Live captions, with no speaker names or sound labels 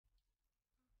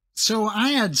So I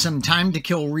had some time to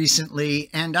kill recently,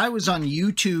 and I was on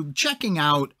YouTube checking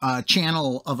out a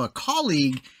channel of a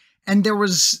colleague, and there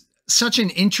was such an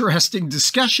interesting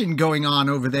discussion going on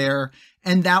over there,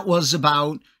 and that was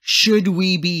about, should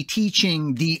we be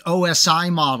teaching the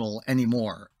OSI model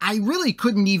anymore? I really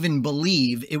couldn't even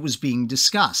believe it was being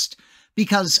discussed,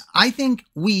 because I think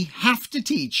we have to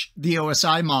teach the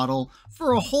OSI model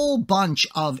for a whole bunch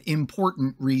of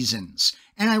important reasons.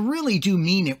 And I really do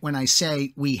mean it when I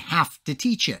say we have to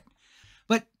teach it.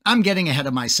 But I'm getting ahead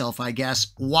of myself, I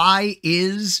guess. Why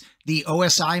is the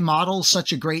OSI model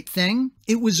such a great thing?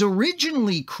 It was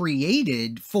originally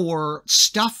created for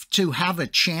stuff to have a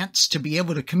chance to be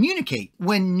able to communicate.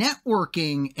 When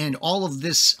networking and all of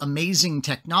this amazing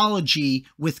technology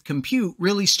with compute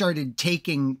really started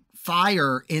taking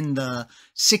fire in the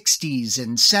 60s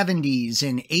and 70s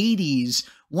and 80s,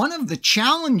 one of the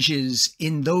challenges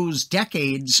in those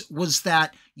decades was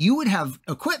that you would have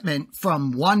equipment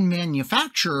from one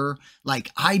manufacturer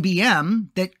like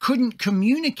IBM that couldn't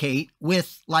communicate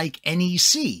with like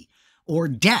NEC or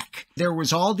DEC. There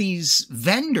was all these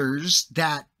vendors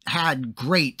that had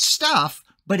great stuff,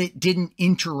 but it didn't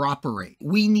interoperate.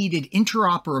 We needed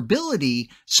interoperability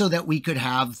so that we could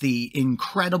have the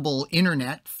incredible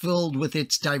internet filled with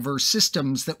its diverse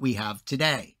systems that we have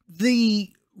today.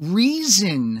 The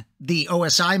reason the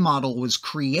OSI model was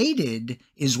created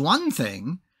is one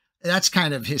thing. That's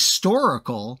kind of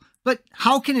historical, but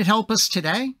how can it help us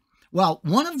today? Well,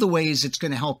 one of the ways it's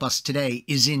going to help us today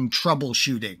is in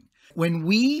troubleshooting. When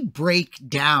we break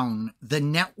down the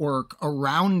network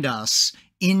around us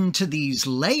into these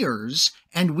layers,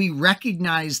 and we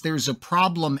recognize there's a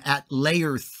problem at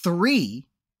layer 3,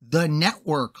 the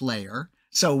network layer.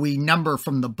 So we number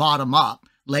from the bottom up.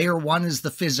 Layer 1 is the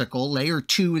physical, layer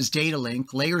 2 is data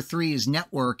link, layer 3 is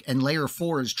network, and layer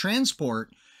 4 is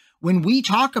transport. When we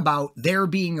talk about there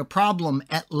being a problem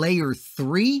at layer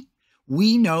 3,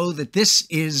 we know that this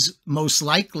is most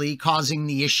likely causing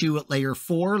the issue at layer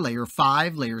 4, layer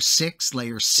 5, layer 6,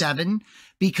 layer 7,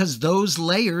 because those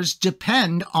layers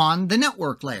depend on the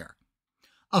network layer.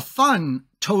 A fun,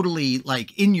 totally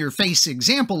like in-your-face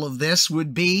example of this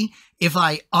would be if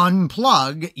I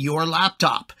unplug your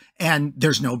laptop and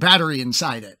there's no battery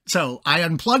inside it. So I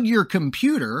unplug your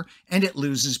computer and it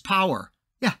loses power.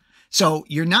 Yeah, so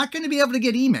you're not going to be able to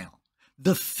get email.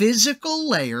 The physical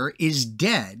layer is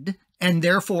dead, and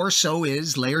therefore so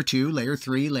is layer 2, layer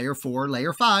 3, layer 4,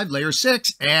 layer 5, layer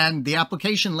 6, and the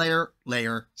application layer,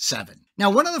 layer 7. Now,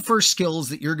 one of the first skills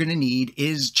that you're going to need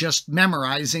is just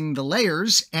memorizing the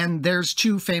layers, and there's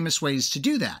two famous ways to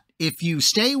do that. If you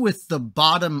stay with the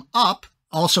bottom up,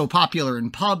 also popular in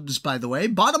pubs, by the way,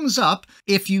 bottoms up,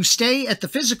 if you stay at the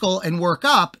physical and work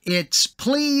up, it's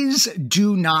please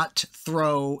do not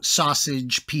throw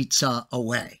sausage pizza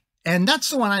away. And that's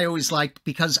the one I always liked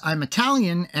because I'm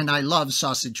Italian and I love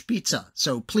sausage pizza.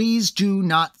 So please do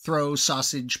not throw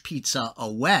sausage pizza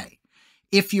away.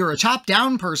 If you're a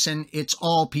top-down person, it's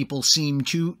all people seem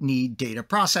to need data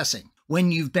processing. When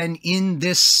you've been in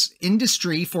this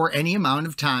industry for any amount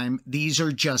of time, these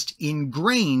are just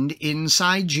ingrained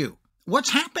inside you. What's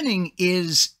happening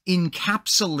is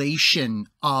encapsulation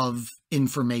of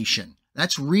information.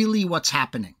 That's really what's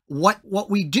happening. What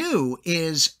we do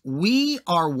is we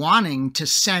are wanting to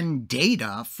send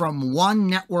data from one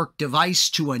network device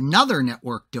to another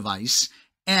network device,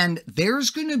 and there's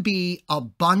going to be a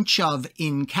bunch of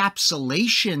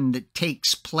encapsulation that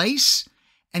takes place.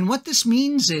 And what this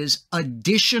means is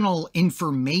additional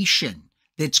information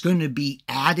that's going to be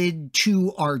added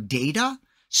to our data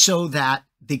so that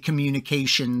the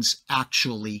communications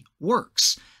actually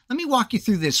works. Let me walk you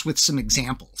through this with some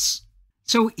examples.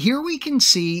 So here we can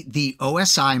see the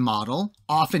OSI model,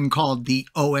 often called the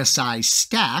OSI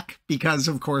stack, because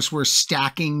of course we're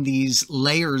stacking these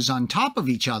layers on top of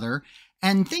each other.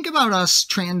 And think about us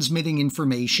transmitting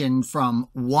information from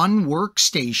one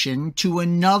workstation to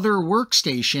another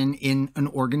workstation in an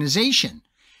organization.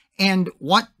 And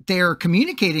what they're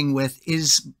communicating with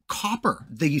is copper.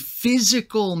 The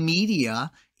physical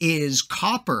media is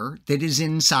copper that is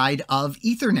inside of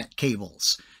Ethernet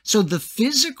cables. So the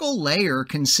physical layer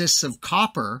consists of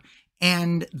copper,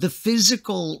 and the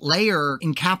physical layer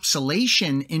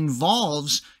encapsulation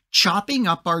involves chopping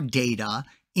up our data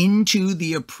into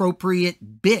the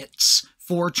appropriate bits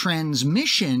for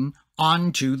transmission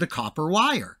onto the copper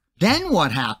wire. Then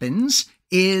what happens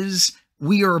is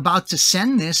we are about to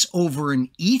send this over an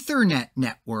Ethernet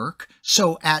network.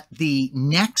 So at the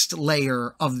next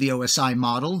layer of the OSI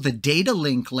model, the data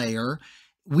link layer,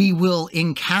 we will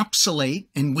encapsulate,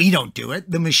 and we don't do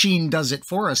it, the machine does it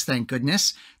for us, thank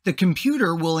goodness. The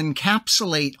computer will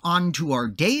encapsulate onto our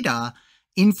data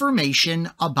information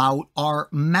about our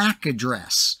MAC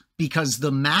address, because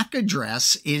the MAC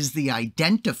address is the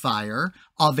identifier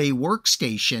of a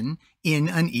workstation in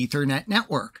an Ethernet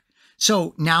network.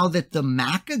 So now that the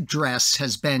MAC address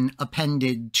has been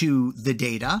appended to the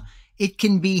data, it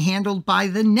can be handled by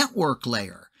the network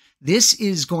layer. This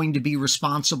is going to be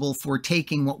responsible for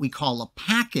taking what we call a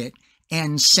packet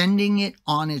and sending it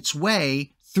on its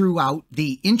way throughout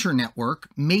the internetwork,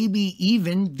 maybe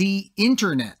even the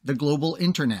internet, the global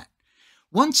internet.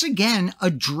 Once again,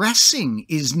 addressing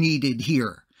is needed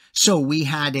here. So we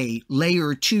had a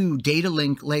layer 2 data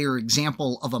link layer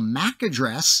example of a MAC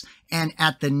address, and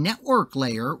at the network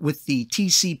layer with the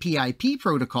TCP/IP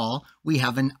protocol, we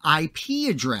have an IP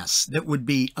address that would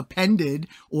be appended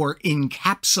or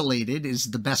encapsulated,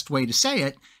 is the best way to say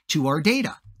it, to our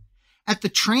data. At the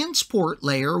transport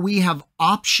layer, we have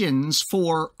options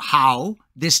for how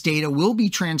this data will be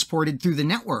transported through the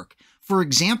network. For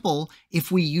example,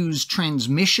 if we use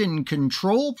transmission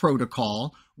control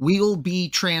protocol, we'll be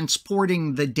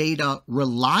transporting the data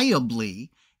reliably.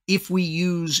 If we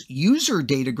use user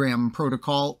datagram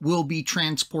protocol, we'll be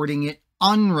transporting it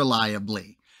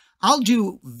unreliably. I'll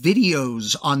do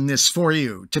videos on this for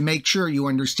you to make sure you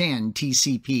understand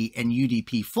TCP and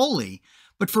UDP fully.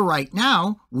 But for right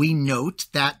now, we note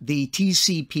that the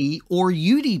TCP or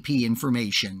UDP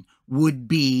information would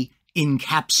be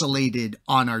encapsulated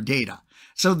on our data.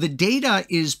 So the data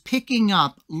is picking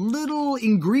up little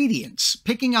ingredients,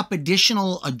 picking up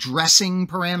additional addressing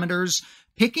parameters,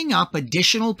 picking up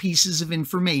additional pieces of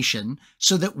information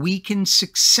so that we can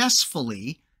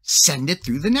successfully send it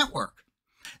through the network.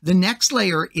 The next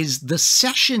layer is the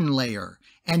session layer.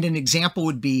 And an example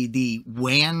would be the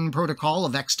WAN protocol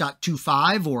of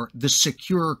X.25 or the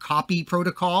secure copy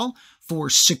protocol for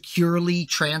securely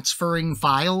transferring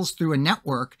files through a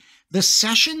network. The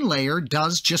session layer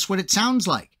does just what it sounds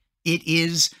like. It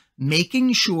is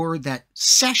making sure that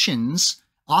sessions,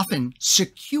 often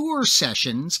secure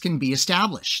sessions, can be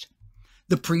established.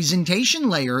 The presentation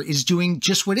layer is doing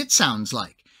just what it sounds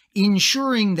like,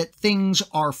 ensuring that things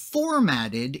are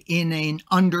formatted in an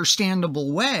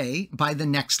understandable way by the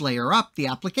next layer up, the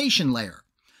application layer.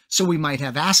 So we might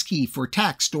have ASCII for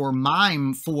text or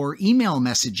MIME for email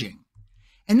messaging.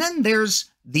 And then there's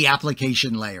the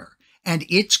application layer, and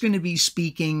it's going to be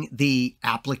speaking the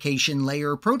application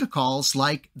layer protocols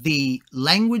like the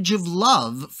language of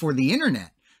love for the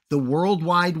internet. The World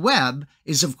Wide Web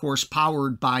is, of course,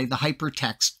 powered by the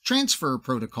Hypertext Transfer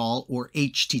Protocol, or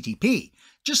HTTP.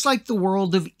 Just like the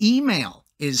world of email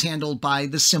is handled by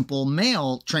the Simple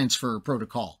Mail Transfer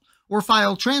Protocol, or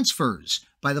file transfers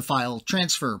by the File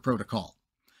Transfer Protocol.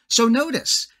 So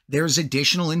notice there's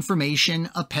additional information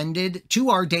appended to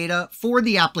our data for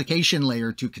the application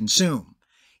layer to consume.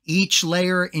 Each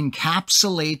layer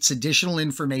encapsulates additional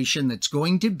information that's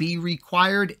going to be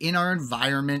required in our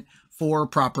environment for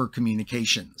proper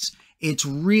communications. It's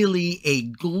really a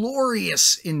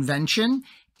glorious invention,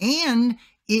 and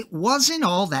it wasn't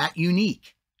all that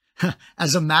unique.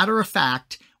 As a matter of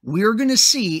fact, we're going to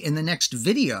see in the next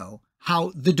video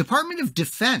how the Department of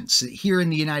Defense here in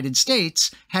the United States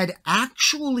had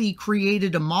actually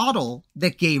created a model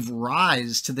that gave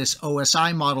rise to this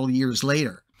OSI model years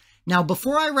later. Now,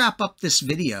 before I wrap up this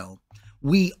video,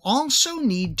 we also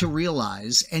need to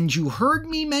realize, and you heard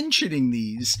me mentioning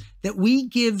these, that we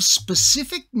give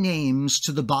specific names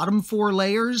to the bottom 4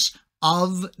 layers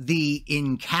of the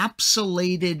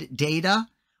encapsulated data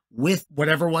with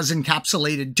whatever was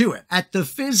encapsulated to it. At the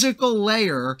physical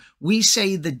layer, we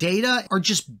say the data are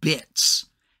just bits.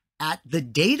 At the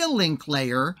data link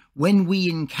layer, when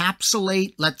we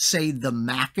encapsulate, let's say, the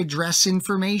MAC address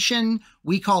information,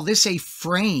 we call this a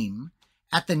frame.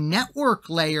 At the network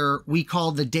layer, we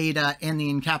call the data and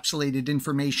the encapsulated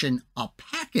information a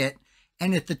packet.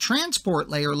 And at the transport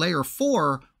layer, layer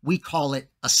 4, we call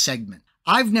it a segment.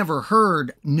 I've never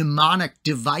heard mnemonic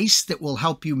device that will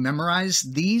help you memorize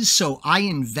these, so I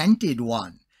invented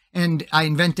one. And I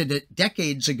invented it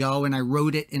decades ago, and I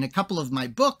wrote it in a couple of my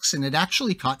books, and it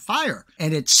actually caught fire.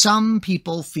 And it's Some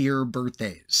People Fear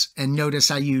Birthdays. And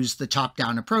notice I use the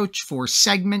top-down approach for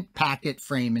segment, packet,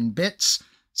 frame, and bits.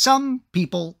 Some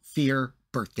people fear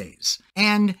birthdays.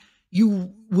 And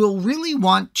you will really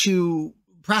want to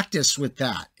practice with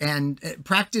that and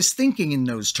practice thinking in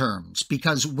those terms,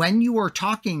 because when you are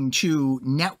talking to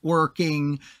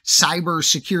networking,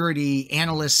 cybersecurity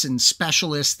analysts and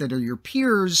specialists that are your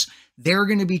peers, they're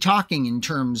going to be talking in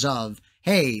terms of,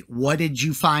 hey, what did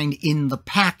you find in the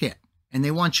packet? And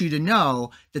they want you to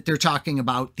know that they're talking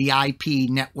about the IP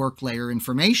network layer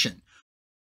information.